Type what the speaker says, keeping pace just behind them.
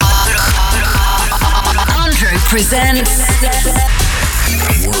presents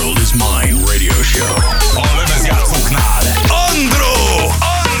World is Mine radio show. Olemme játszunk nál. Andro!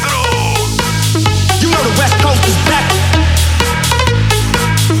 You know the West Coast is back.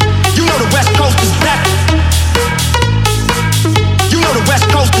 You know the West Coast is back. You know the West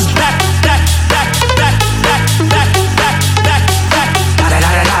Coast is back. Da da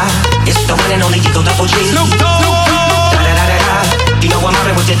da da da. It's the one and only Eagle Double G. Snoop Dogg. Da da da da da. You know I'm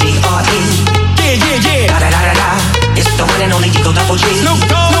mobbing with the D.R.E. Yeah. Da da da da da. It's the one and only Eagle Double G. Snoop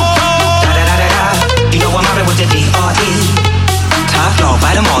Dogg. Da da da da da. You know I'm mobbing with the D.R.E. Top dog,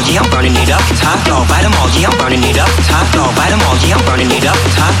 bite 'em all, yeah, I'm burning it up. Top dog, bite 'em all, yeah, I'm burning it up. Top dog, bite 'em all, yeah, I'm burning it up.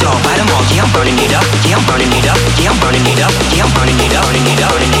 Top dog, bite 'em all, yeah, I'm burning it up. Yeah, I'm burning it up. Yeah, I'm burning it up. Yeah, I'm burning it up. Burning it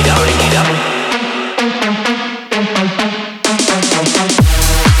up. Burning it up. Burning it up.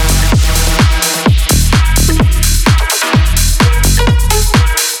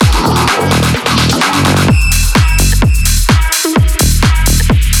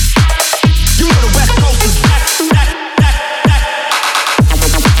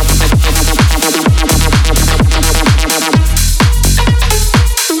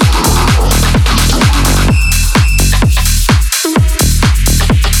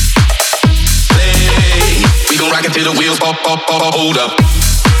 Till the wheels hold up.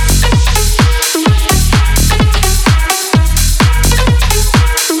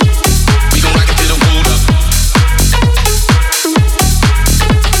 We gon' rock it till the hold up.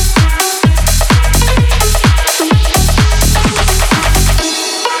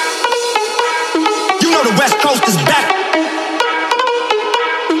 You know the West Coast is back.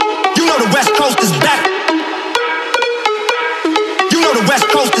 You know the West Coast is back. You know the West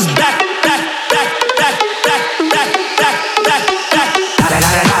Coast is back.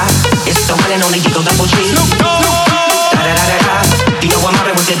 It's the one and only Eagle Double G. Snoop Dogg. Da da da da da. You know I'm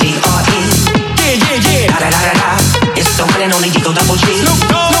mobbing with the D.R.E. Yeah. Da da da da da. It's the one and only Eagle Double G. Snoop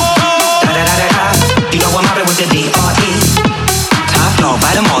Dogg. Da da da da da. You know I'm mobbing with the D.R.E. Top dog,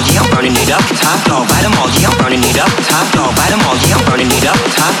 bite 'em all, yeah, I'm burning it up. Top dog, bite 'em all, yeah, I'm burning it up. Top dog, bite 'em all, yeah, I'm burning it up.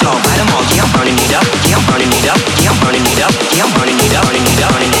 Top dog, bite 'em all, yeah, I'm burning it up. Yeah, I'm burning it up. Yeah, I'm burning it up. Yeah, I'm burning it up. Burning it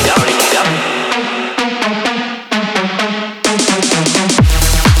up. Burning it up. Burning it up.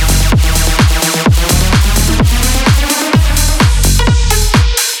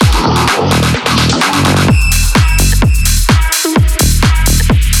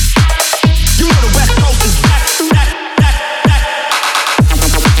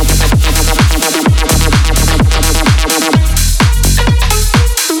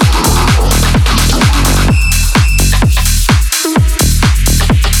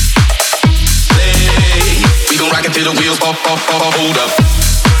 Till the wheels hold up.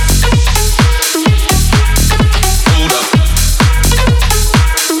 Hold up.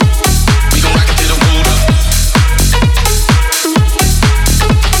 We gon' rock it till the hold up.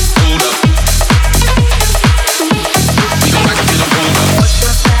 Hold up. We gon' rock it till the hold up.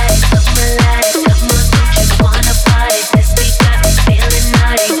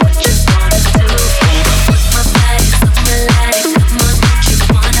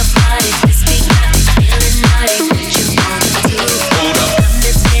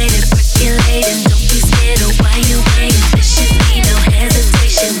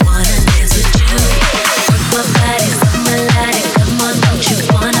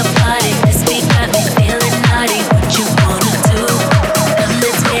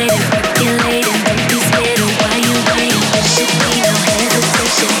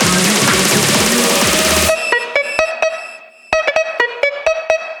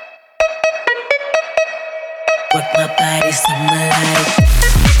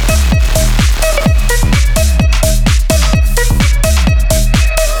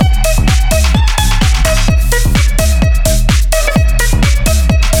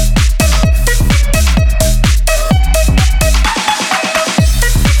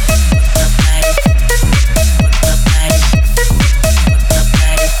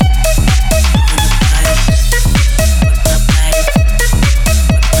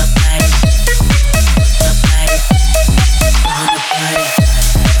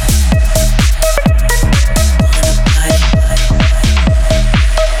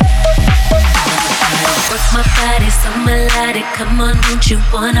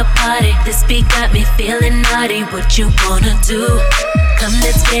 What you wanna do? Come,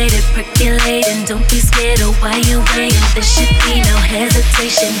 let's get it percolating. Don't be scared of why you waiting. There should be no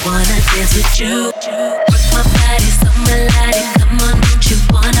hesitation. Wanna dance with you? Work my body so melodic. Come on, don't you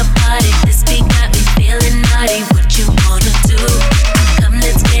wanna party? This beat got me feeling naughty. What you wanna do? Come,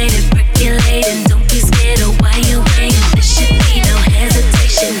 let's get it percolating. Don't be scared of why you waiting. There should be no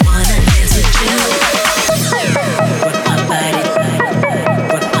hesitation. Wanna dance with you?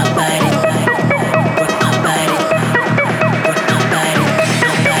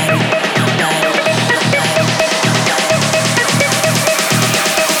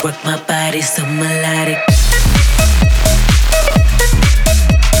 Work my body so melodic.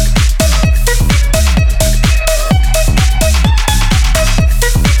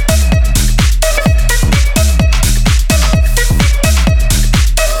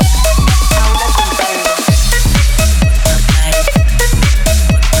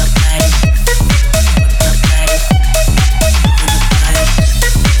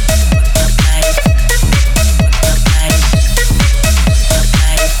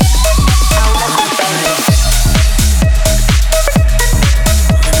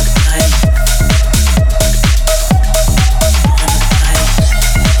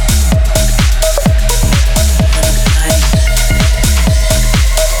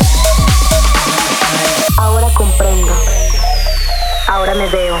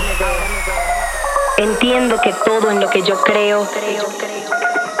 Entiendo que todo en lo que yo creo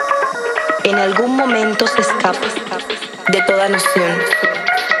en algún momento se escapa de toda noción.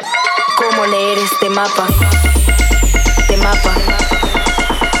 ¿Cómo leer este mapa? De mapa,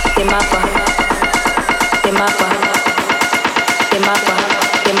 de mapa, de mapa, de mapa,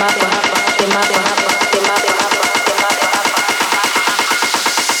 de mapa, de mapa, de mapa, de mapa.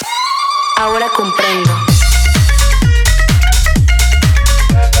 Ahora comprendo.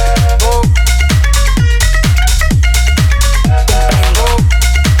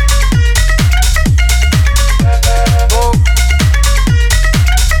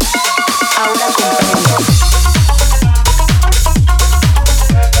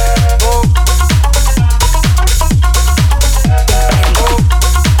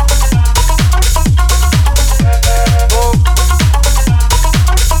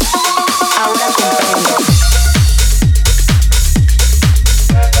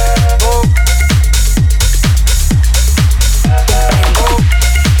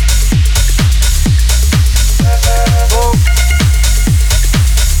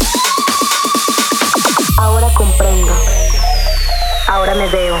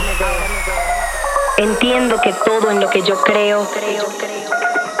 Entiendo que todo en lo que yo creo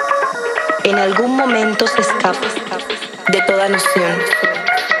en algún momento se escapa de toda noción.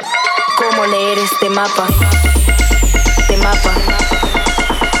 ¿Cómo leer este mapa? De mapa,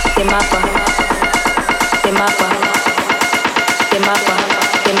 de mapa, de mapa, de mapa,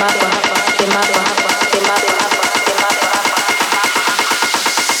 de mapa, de mapa, de mapa, de mapa.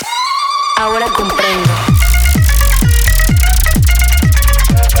 Ahora comprendo.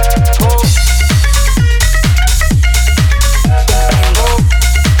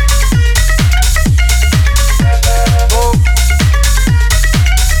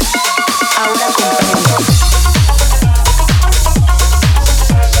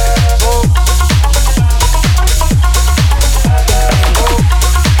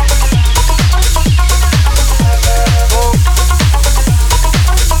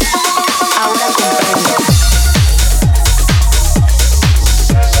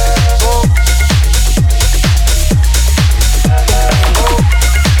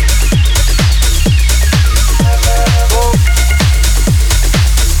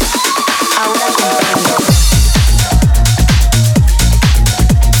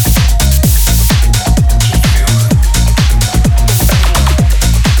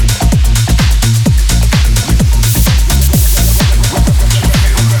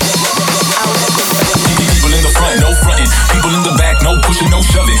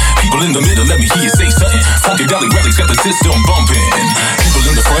 System bumping. People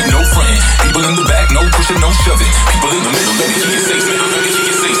in the front, no frontin'. People in the back, no pushing, no shoving. People in the middle, let me hear you say, let me hear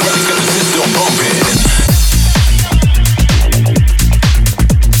you say, Rally's got the system bumping.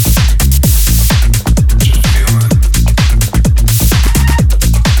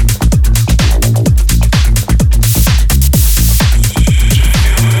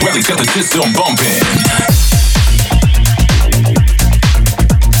 Rally's got the system bumping.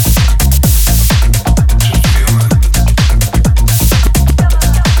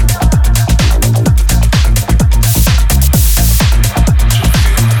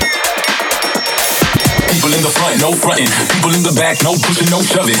 No frontin', people in the back, no pushing, no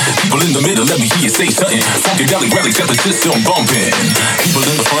shoving. People in the middle, let me hear you say something. Funky Valley Rally's got the system bumping. People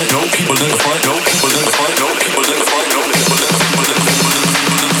in the front, no people in the front, no people in the front, no people in the front, no people in the front.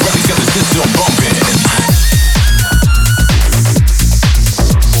 Rally's got the system bumping.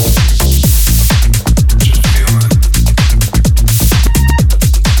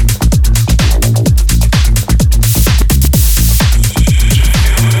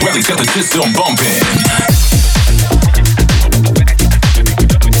 Rally's got the system bumping.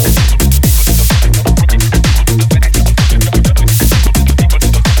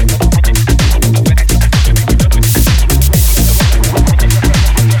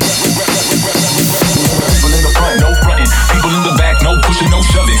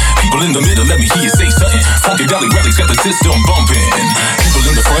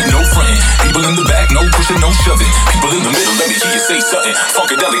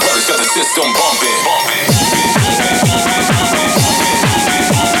 Funkadelic relics got the system bumping.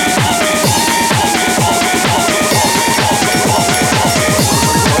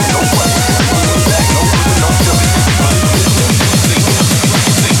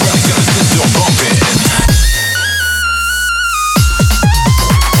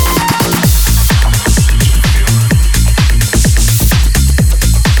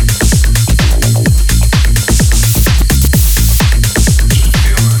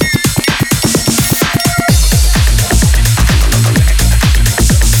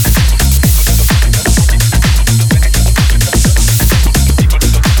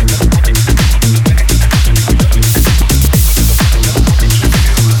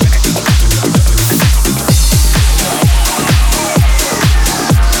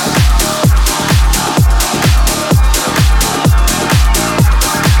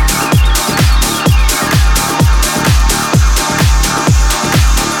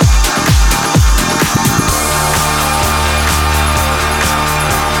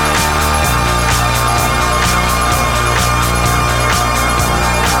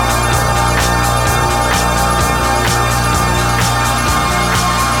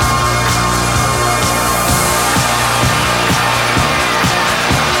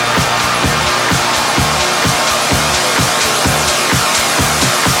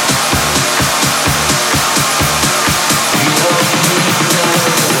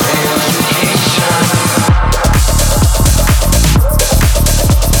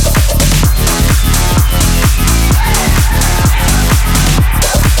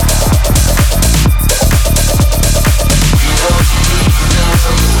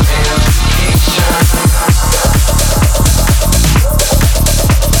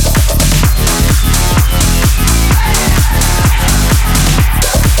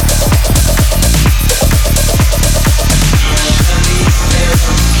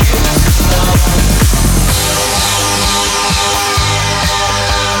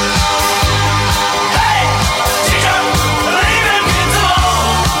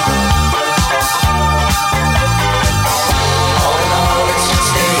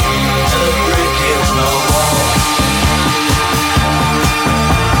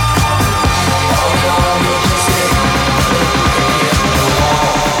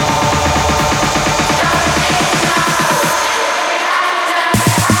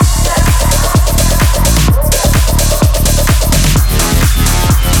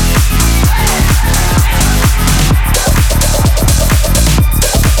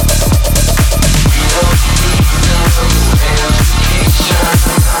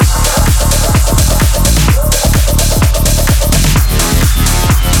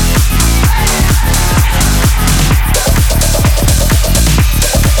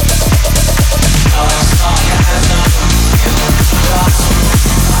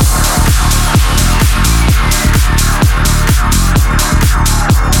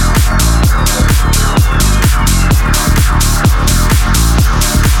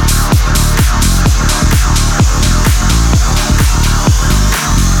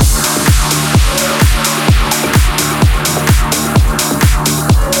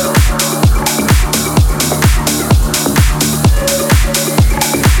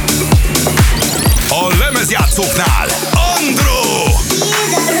 Játszóknál Andro!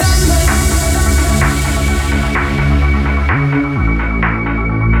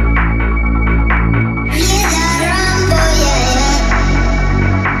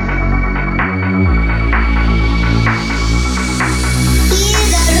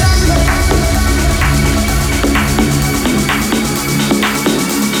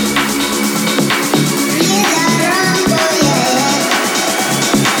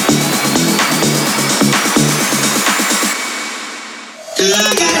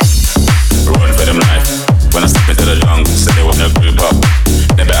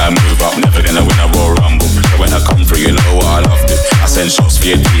 For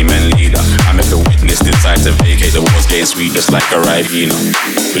your team and leader, I'm if the witness decide to vacate the walls getting sweet just like a Ribena.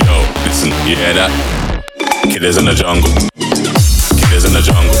 Yo, listen, you hear that? Killers in the jungle. Killers in the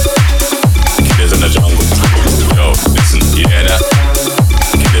jungle. Killers in the jungle. Yo, listen, you hear that?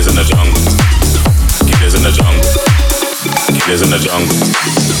 Killers in the jungle. Killers in the jungle. Killers in the jungle.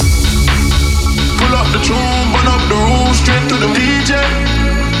 Pull up the tune, burn up the room, straight to the DJ.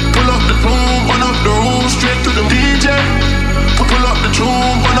 Pull up the tune, burn up the room, straight to the DJ. Pull up the tune,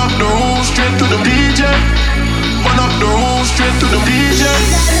 burn up the room, straight to the DJ. Burn up the room, straight to the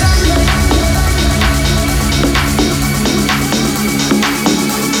DJ.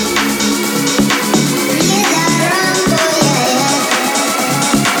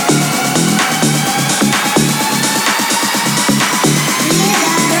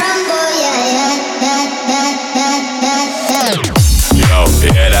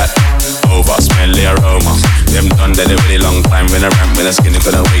 Them done dead a really long time. When I ramp, when I skinny,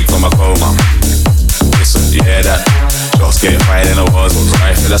 couldn't wake from a coma. Listen, you hear that? Shots get fired in the walls.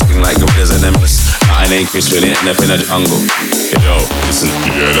 Rifle, I swing like gorillas and them miss. Nothing ain't Chris, really end up in the jungle. Hey, yo, listen,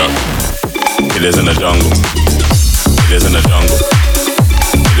 you hear that? Killers in the jungle. Killers in the jungle.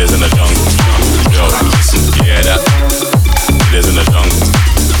 Killers in the jungle. Yo, listen, you hear that? Killers in the jungle.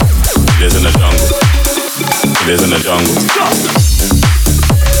 Killers in the jungle. Killers in the jungle.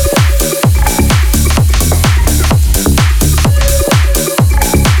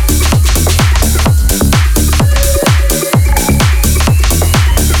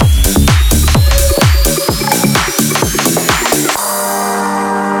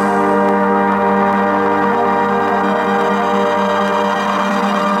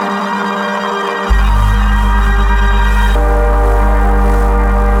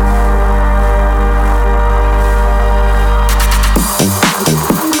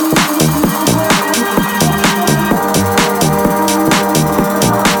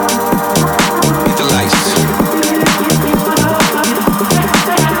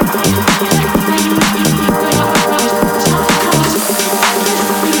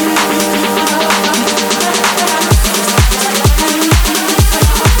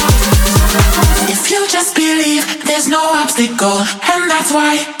 And that's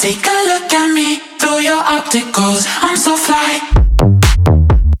why, take a look at me through your opticals. I'm so fly.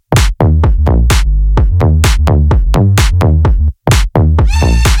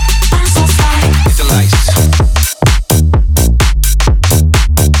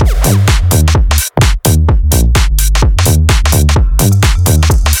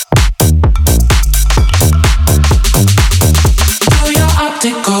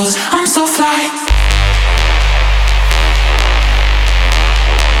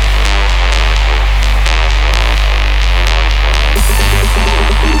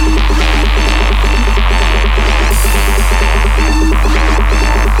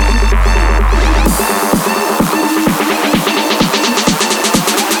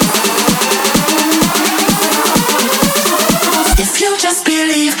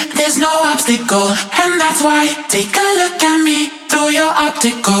 And that's why, take a look at me through your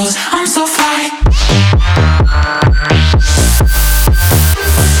opticals. I'm so fly. Fly.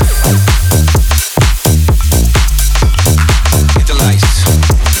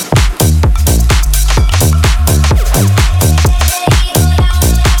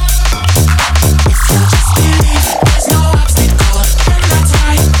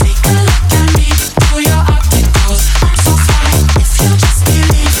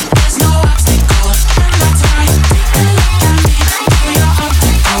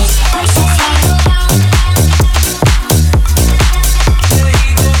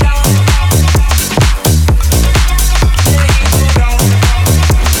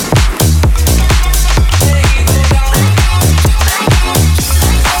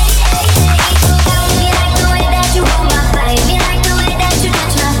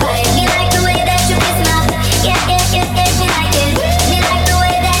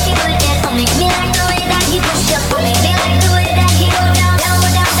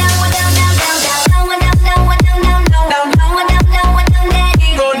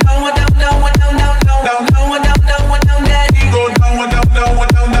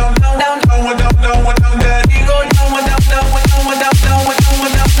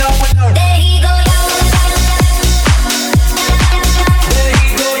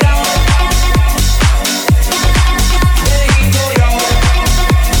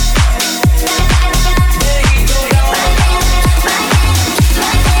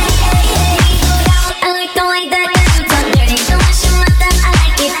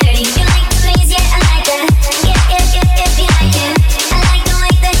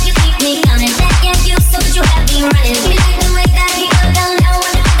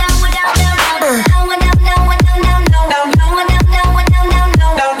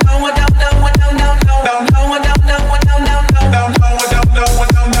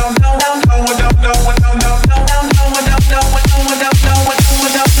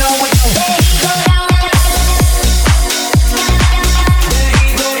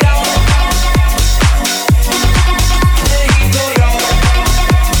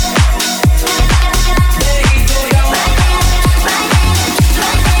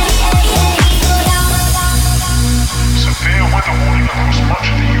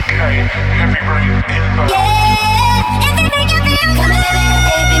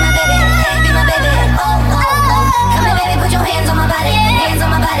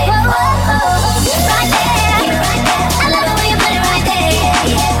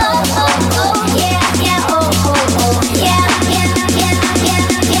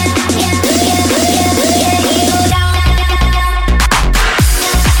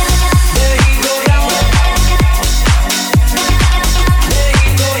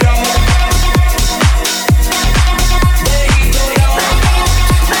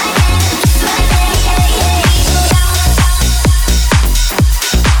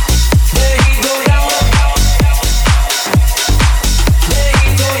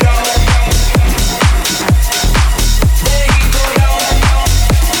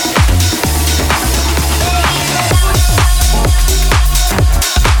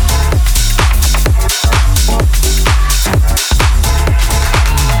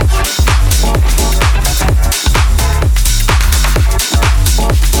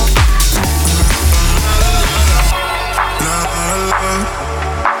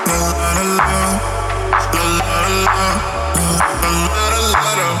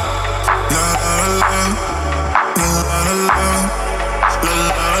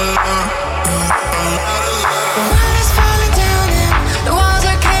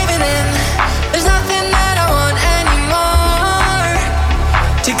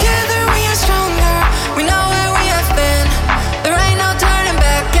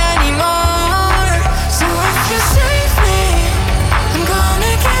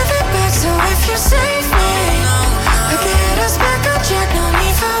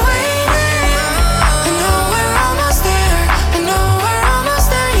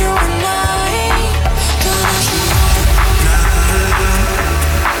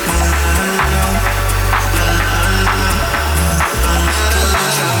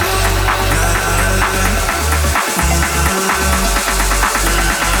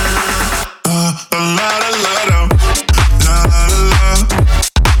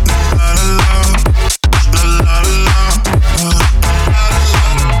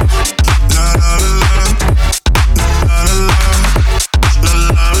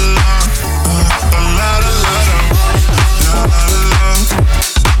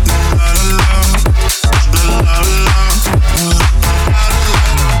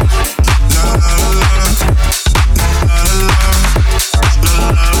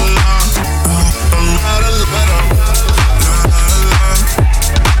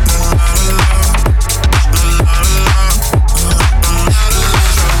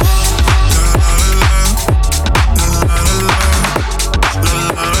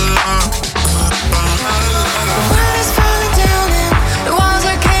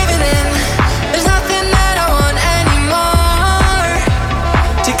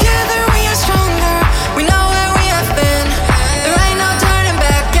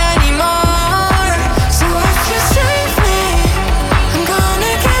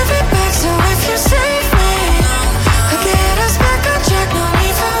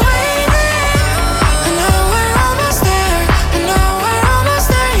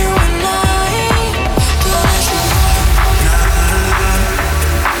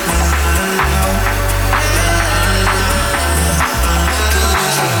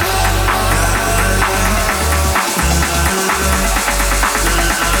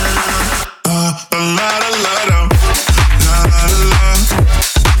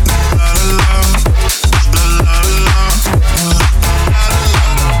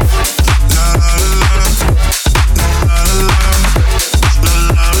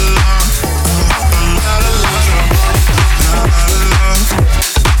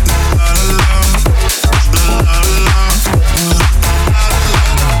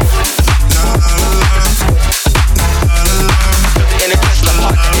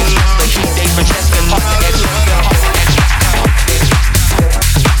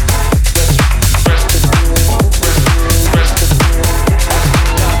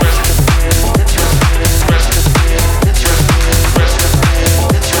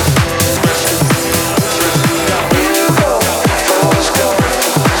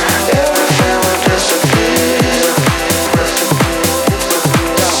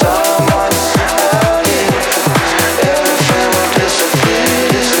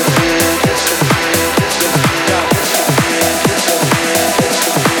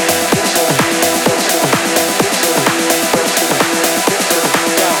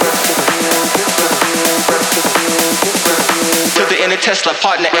 Tesla,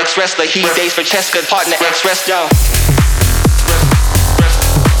 partner ex-wrestler. He dates Francesca, partner ex-wrestler.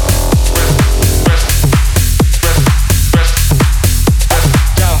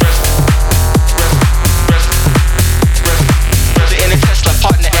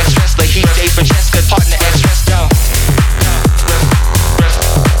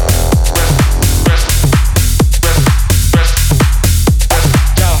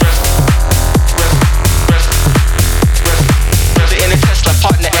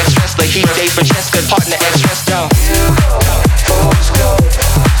 He dates Francesca, partner ex-wrestler.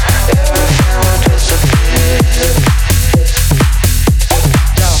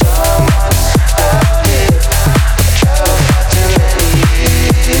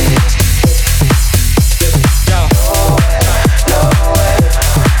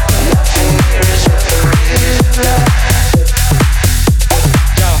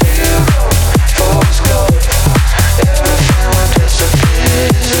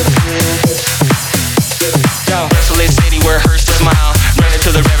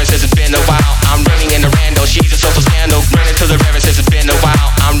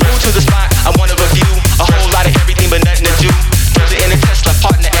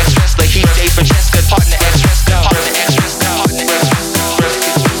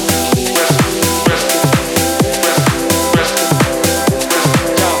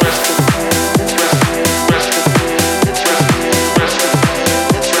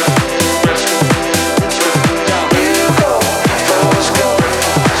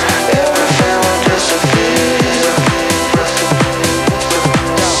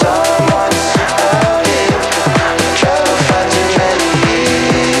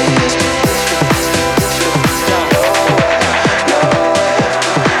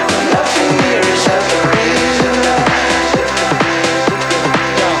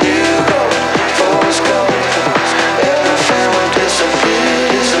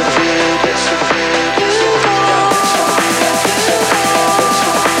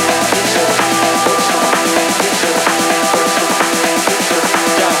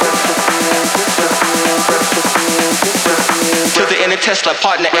 in a Tesla,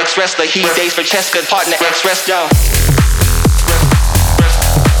 partner ex-wrestler. He dates for Cheska, partner ex-wrestler.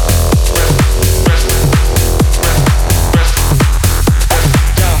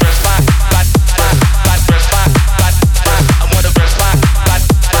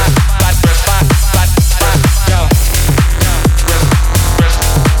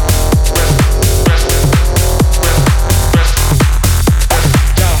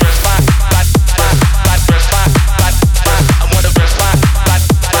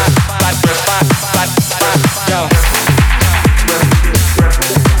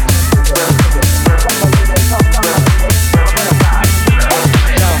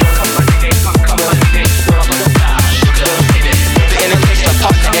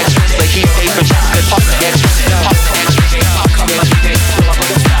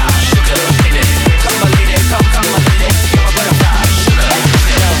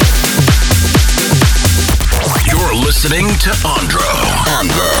 Listening to Andro.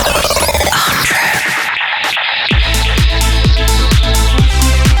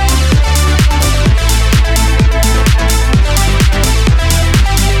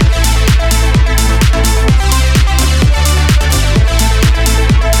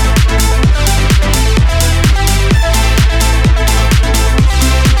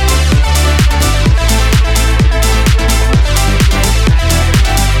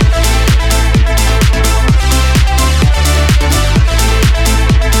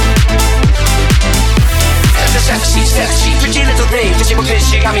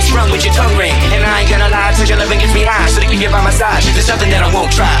 There's something that I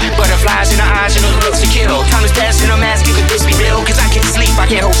won't try. Butterflies in her eyes and her looks to kill. Time is passing, I'm asking, could this be real? Cause I can't sleep, I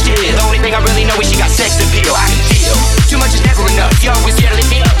can't hold still. The only thing I really know is she got sex appeal. I can feel too much is never enough. You always yelling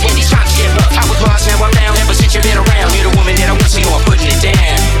me up when these times get rough. I was lost, now I'm down. Ever since you've been around, you're the woman that I want, so I'm putting it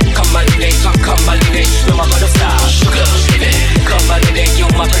down. Come my lady, come my lady, you're my butterfly, sugar baby. Come my lady,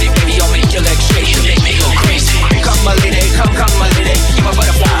 you're my pretty baby, I'll make your legs shake, you make me go crazy. Come my lady, come my lady, you're my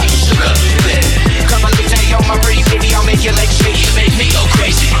butterfly, sugar baby. Come my lady, you're my pretty baby, I'll make your legs shake, you make me go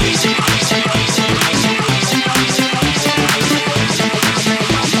crazy.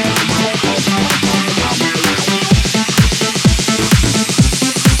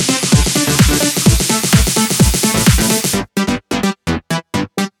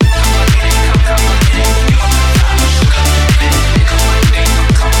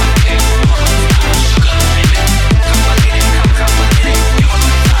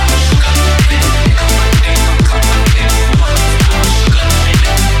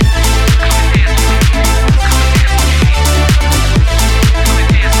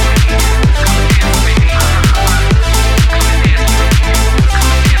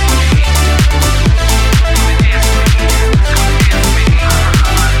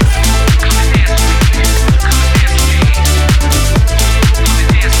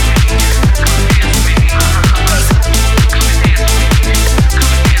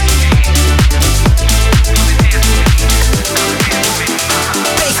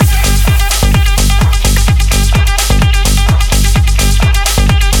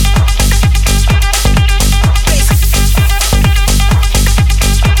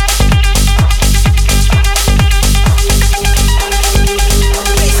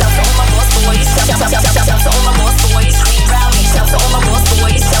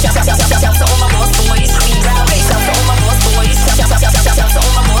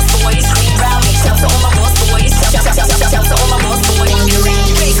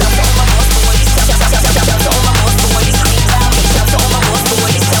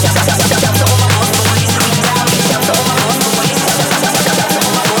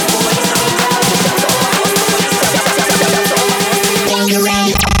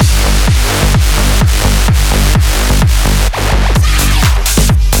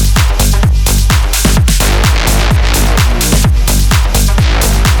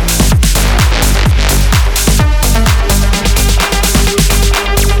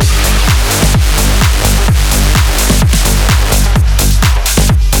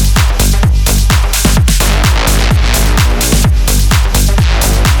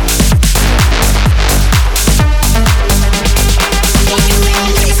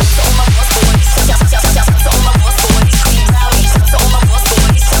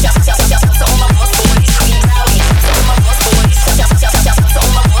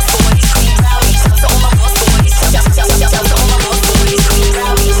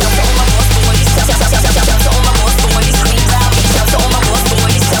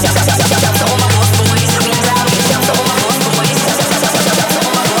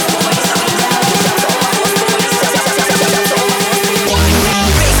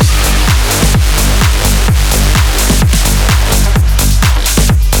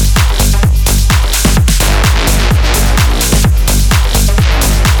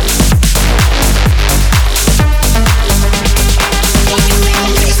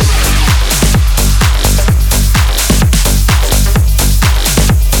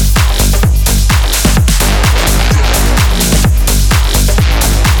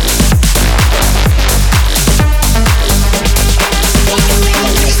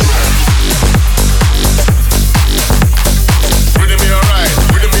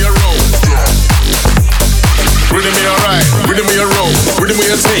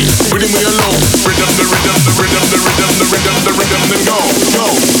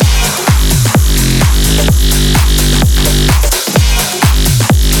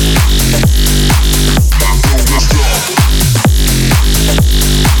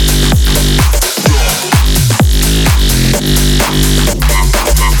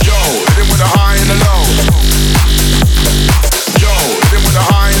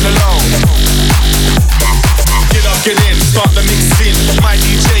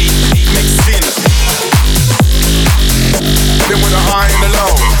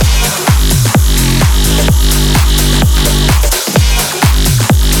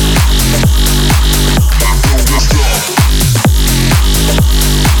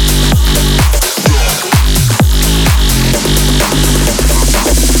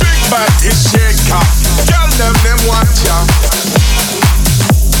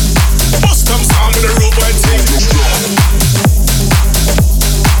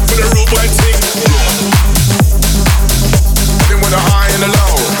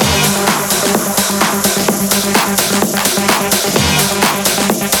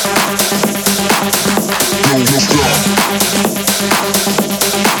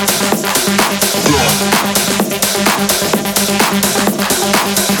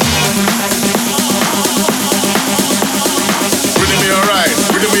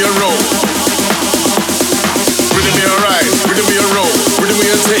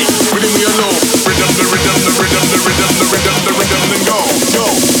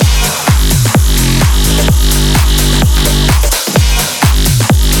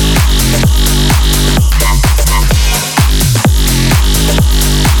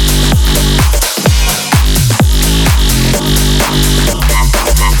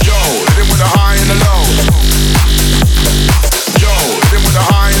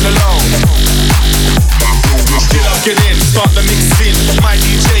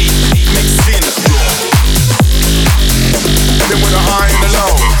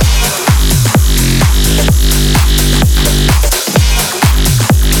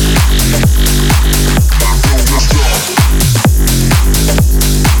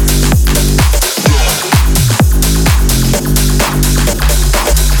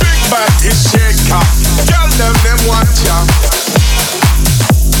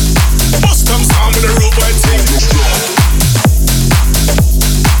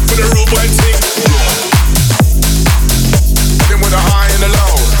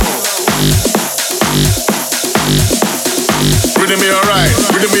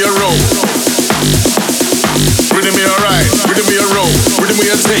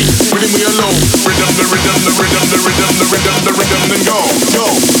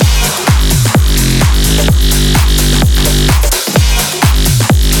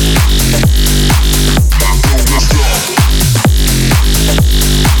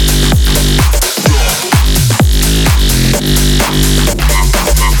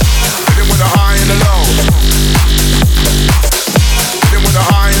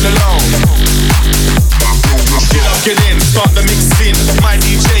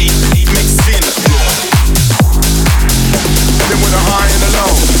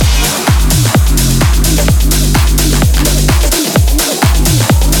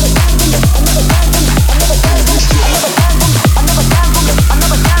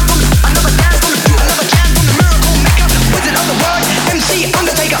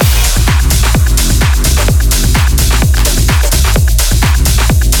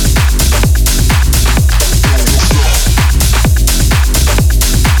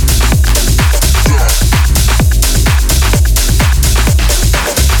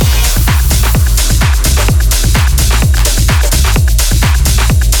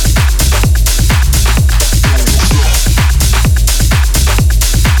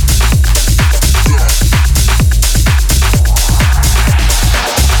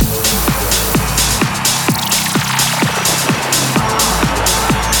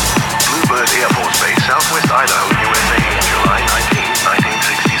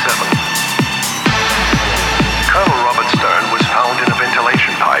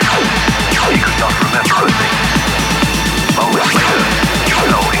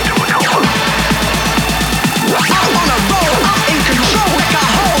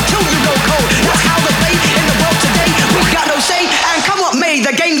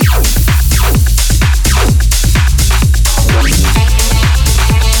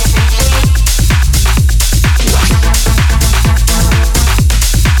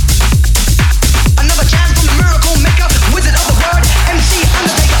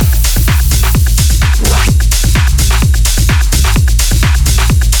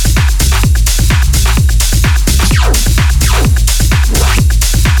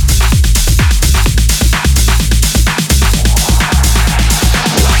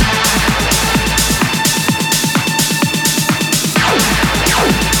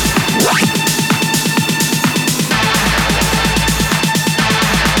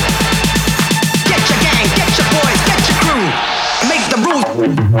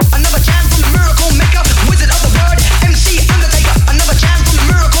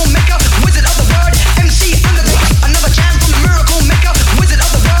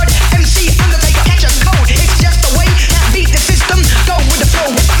 Go with the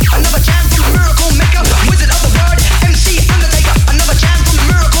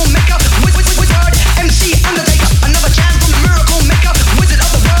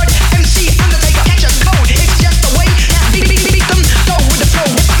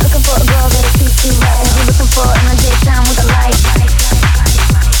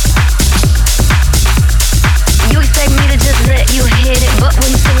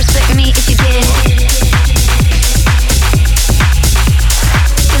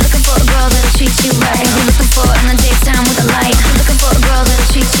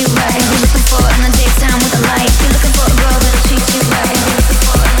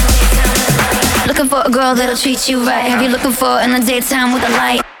girl that'll treat you right? Have you looking for in the daytime with a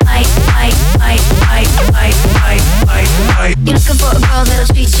light? You looking for a girl that'll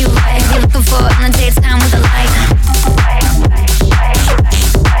treat you right? Have you looking for in the daytime with a light?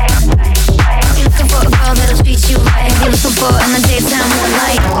 You looking for a girl that'll treat you right? Have you looking for in the daytime with a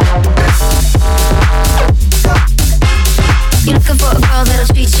light? You looking for a girl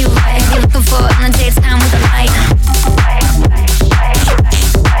that'll treat you right? Have you looking for in the daytime with a light?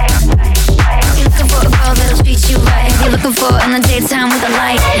 You looking for a girl that'll treat you right? Have you looking for in the daytime with a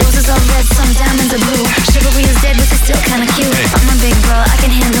light? Roses are red, some diamonds are blue. Chivalry is dead, but it's still kinda cute. I'm a big girl, I can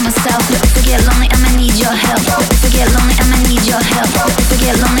handle myself. If I get lonely, I'ma need your help. If I get lonely, I'ma need your help. If I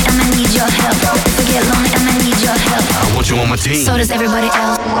get lonely, I'ma need your help. If I get lonely, I'ma need your help. I want you on my team. So does everybody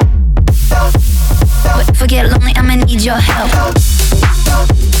else. But if I get lonely, I'ma need your help. So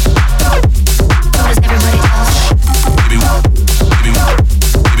does everybody else.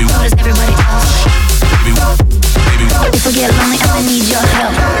 So does everybody else. If I get lonely, I'ma need your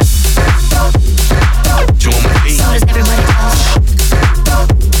help. So does everybody else. So does everybody else.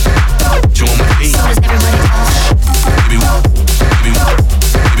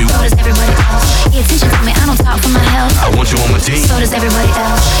 So does everybody else. Pay attention to me, I don't talk for my health. I want you on my team. So does everybody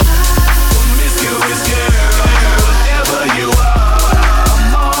else. Promiscuous girl, wherever you are,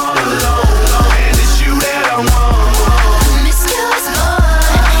 I'm all alone, and it's you that I want. Promiscuous boy,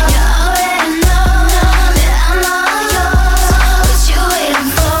 you already know that I'm all yours. What you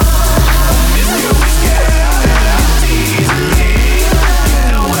waiting for? Promiscuous girl, teasing me. You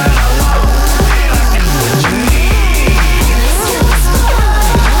know what I want, and I got what you need. Promiscuous boy,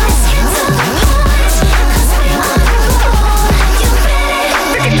 let's get to the point, 'cause we want to go. You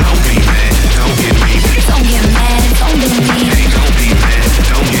ready? Don't be mad, don't get me. Don't get mad, don't be mean. Hey, don't be mad,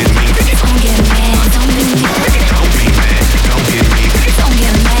 don't get me. Don't get mad, don't be mean. Don't be mad, don't get me. Don't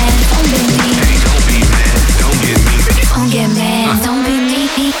get mad, don't be mean. Hey, don't be mad, don't get me. Don't get mad, don't be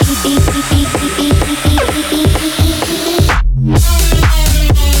mean.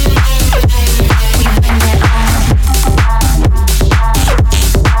 We bring that on.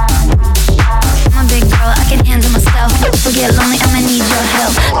 I'm a big girl, I can handle myself. If I get lonely, I'ma need your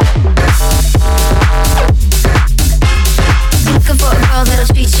help. You looking for a girl that'll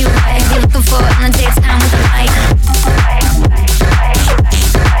treat you right? If you're looking for in the daytime with a light.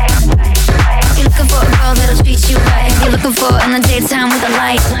 You looking for a girl that'll treat you right? If you're looking for in the daytime with a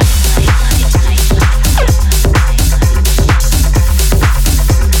light.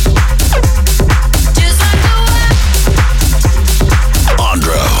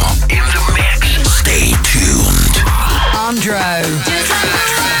 Andro in the mix. Stay tuned. Andro. Just like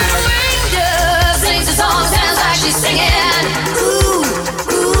the wind does, sings a song, sounds like she's singing. Ooh,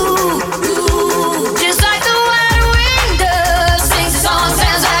 ooh, ooh. Just like the wind does, sings a song,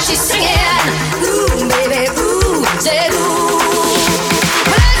 sounds like she's singing. Ooh, baby, ooh, say ooh.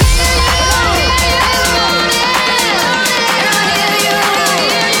 Well,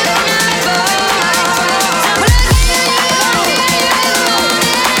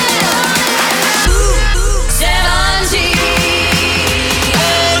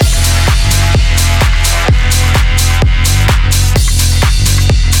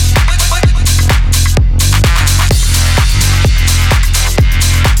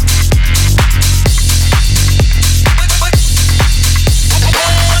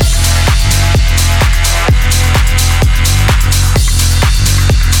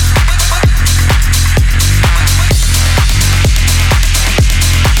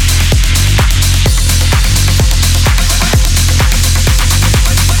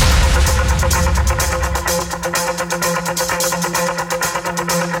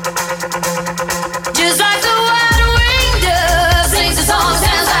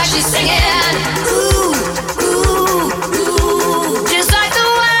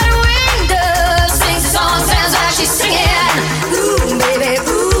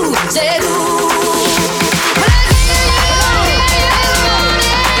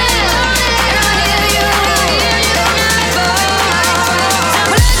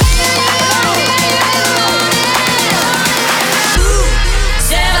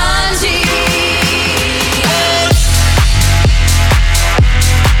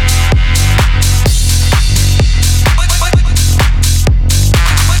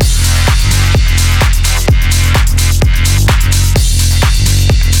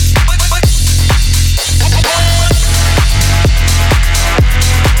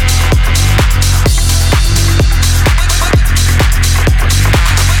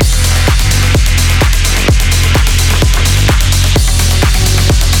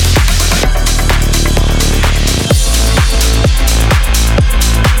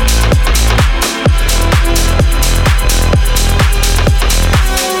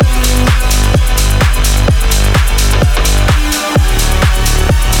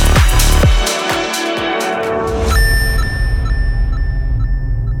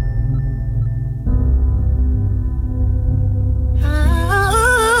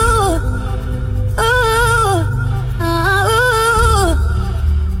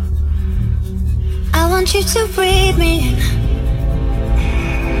 you to breathe me in.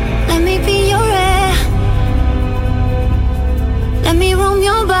 Let me be your air. Let me roam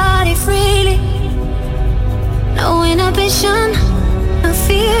your body freely. No inhibition, no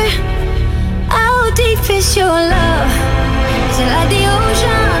fear. How deep is your love? Is it like the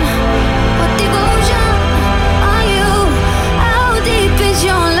ocean? What devotion are you? How deep is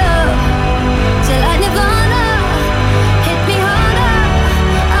your love? Is it like Nirvana? Hit me harder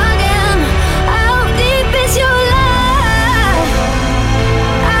again. How deep is your love?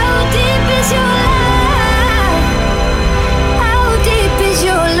 How deep is your love? How deep is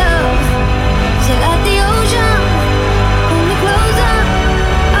your love? Is it like the ocean? Pull me closer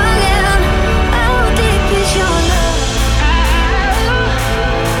again. How deep is your love?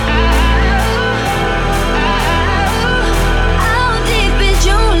 How deep is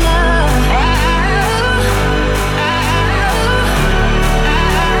your love? How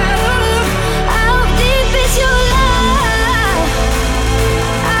deep is your love?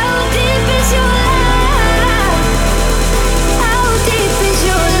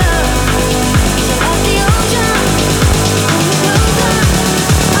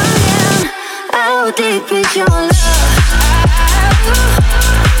 How deep is your love? How deep is your love?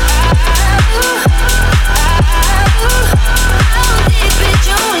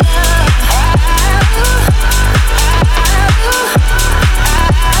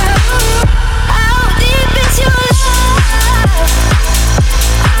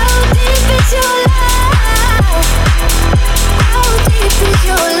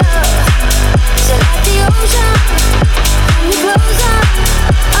 Like the ocean, closer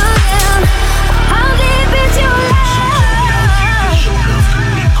again.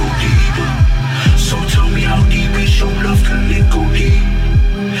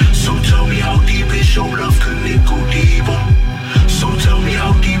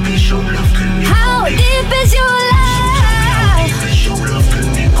 How deep is your love?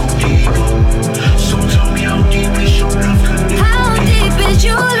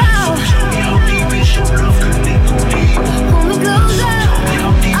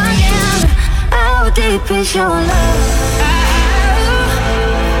 Is your love?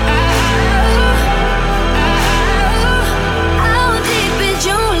 How deep is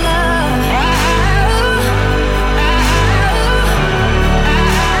your love?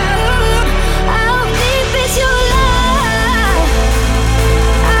 How deep is your love?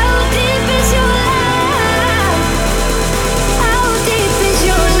 How deep is your love? How deep is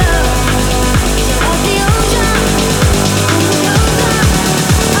your love? Like the ocean, closer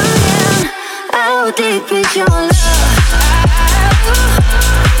again. How deep is your love?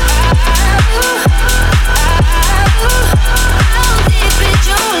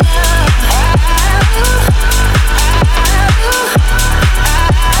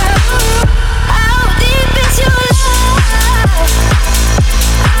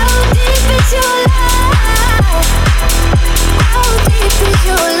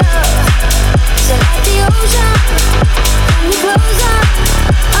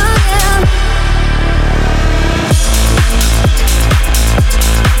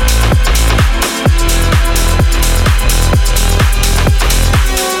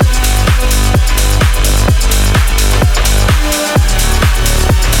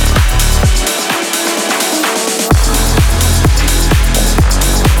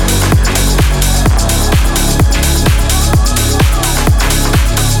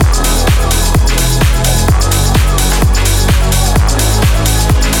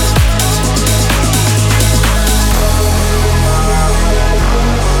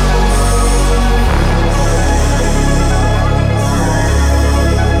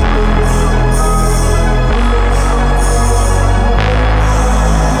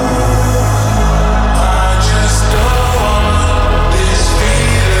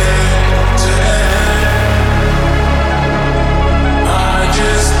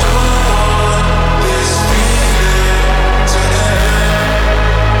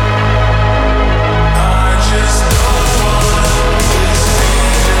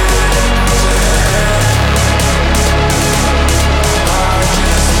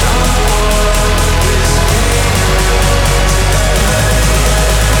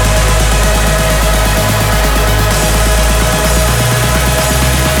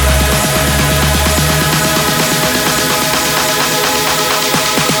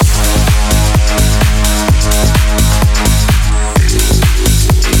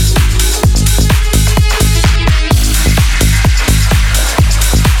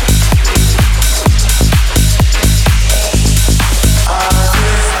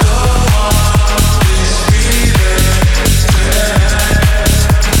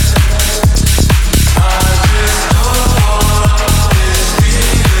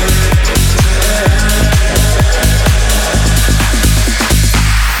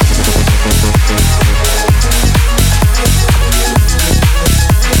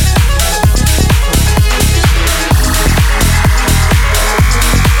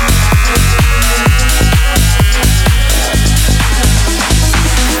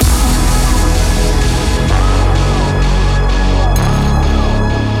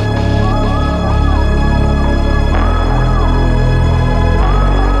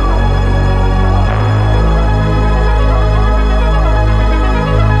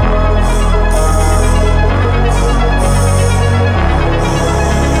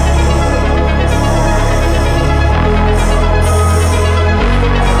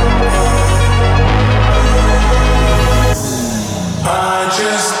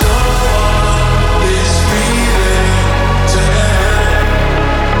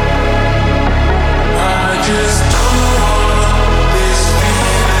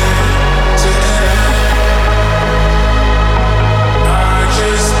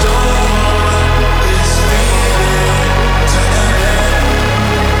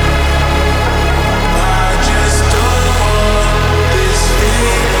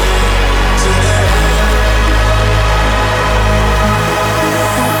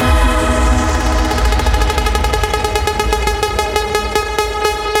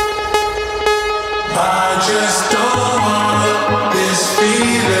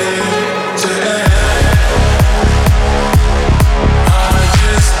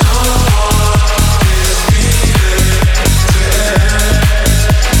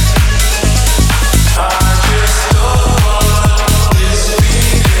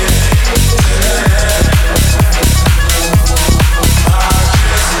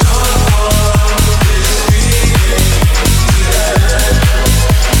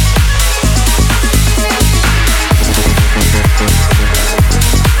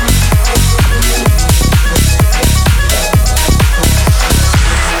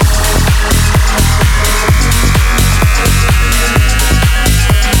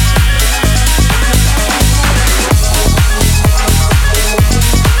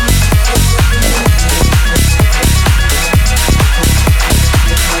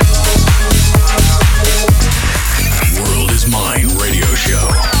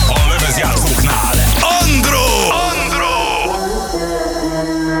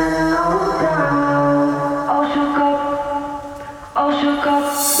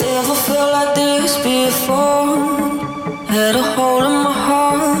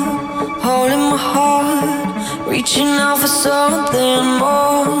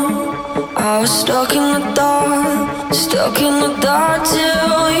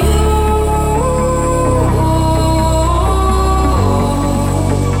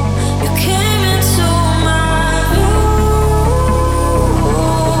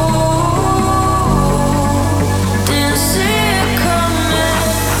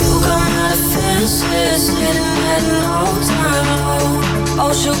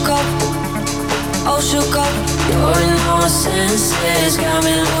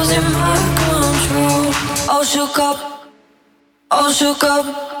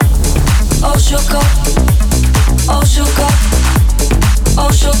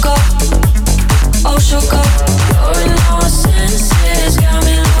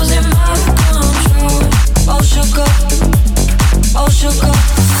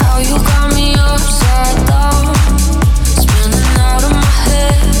 How you got me upside down?